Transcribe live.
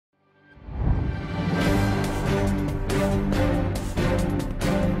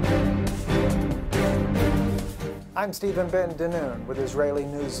I'm Stephen Ben Danoon with Israeli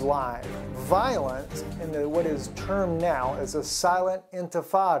News Live. Violence in what is termed now as a silent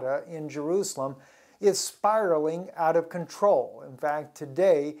intifada in Jerusalem is spiraling out of control. In fact,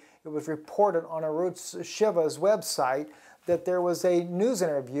 today it was reported on Arutz Shiva's website that there was a news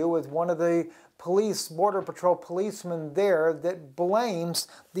interview with one of the Border Patrol policemen there that blames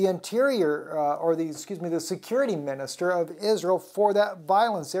the the security minister of Israel for that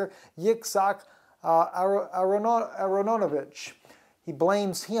violence there, Yitzhak Aronovich. He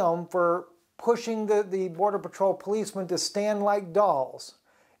blames him for pushing the Border Patrol policemen to stand like dolls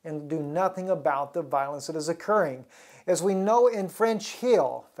and do nothing about the violence that is occurring. As we know in French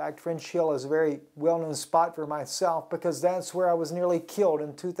Hill, in fact, French Hill is a very well-known spot for myself because that's where I was nearly killed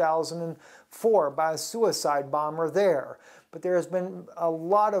in 2004 by a suicide bomber there. But there has been a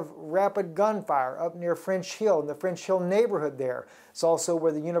lot of rapid gunfire up near French Hill, in the French Hill neighborhood there. It's also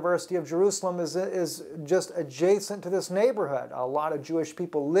where the University of Jerusalem is just adjacent to this neighborhood. A lot of Jewish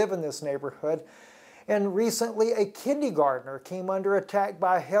people live in this neighborhood. And recently a kindergartner came under attack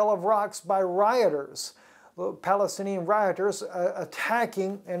by a hail of rocks by rioters, Palestinian rioters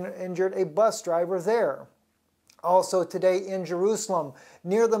attacking and injured a bus driver there. Also today in Jerusalem,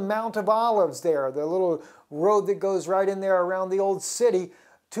 near the Mount of Olives there, the little road that goes right in there around the old city,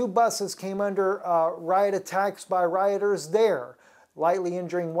 2 buses came under riot attacks by rioters there, lightly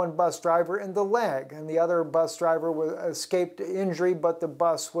injuring one bus driver in the leg, and the other bus driver escaped injury, but the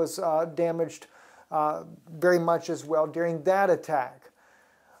bus was damaged very much as well during that attack.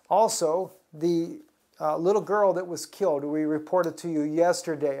 Also, the little girl that was killed, we reported to you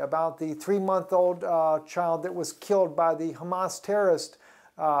yesterday about the 3-month-old child that was killed by the Hamas terrorist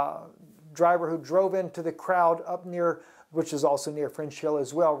driver who drove into the crowd up near, which is also near French Hill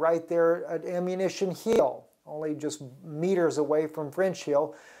as well, right there at Ammunition Hill, only just meters away from French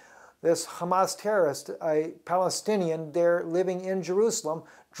Hill. This Hamas terrorist, a Palestinian there living in Jerusalem,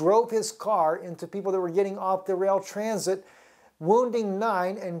 drove his car into people that were getting off the rail transit, wounding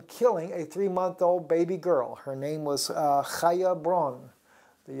 9 and killing a 3-month-old baby girl. Her name was Chaya Braun,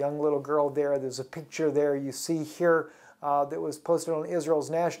 the young little girl there. There's a picture there you see here that was posted on Israel's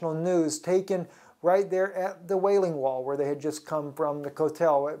national news, taken right there at the Wailing Wall, where they had just come from the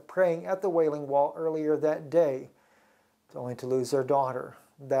Kotel, praying at the Wailing Wall earlier that day, only to lose their daughter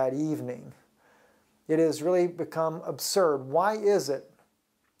that evening. It has really become absurd. Why is it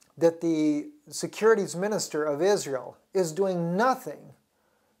that the securities minister of Israel is doing nothing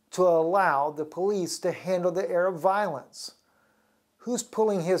to allow the police to handle the air of violence? Who's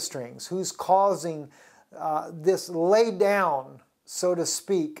pulling his strings? Who's causing this lay down, so to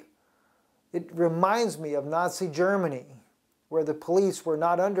speak? It reminds me of Nazi Germany, where the police were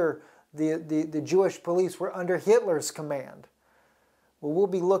not under, the Jewish police were under Hitler's command. Well, we'll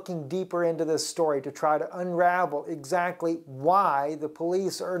be looking deeper into this story to try to unravel exactly why the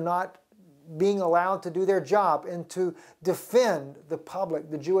police are not being allowed to do their job and to defend the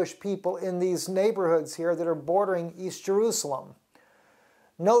public, the Jewish people in these neighborhoods here that are bordering East Jerusalem.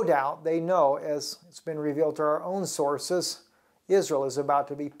 No doubt they know, as it's been revealed to our own sources, Israel is about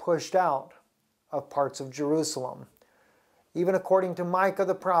to be pushed out of parts of Jerusalem. Even according to Micah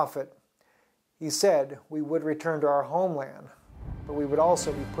the prophet, he said we would return to our homeland, but we would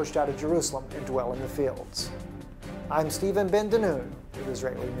also be pushed out of Jerusalem and dwell in the fields. I'm Stephen Ben Danoon with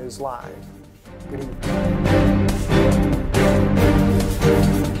Israeli News Live. Good evening.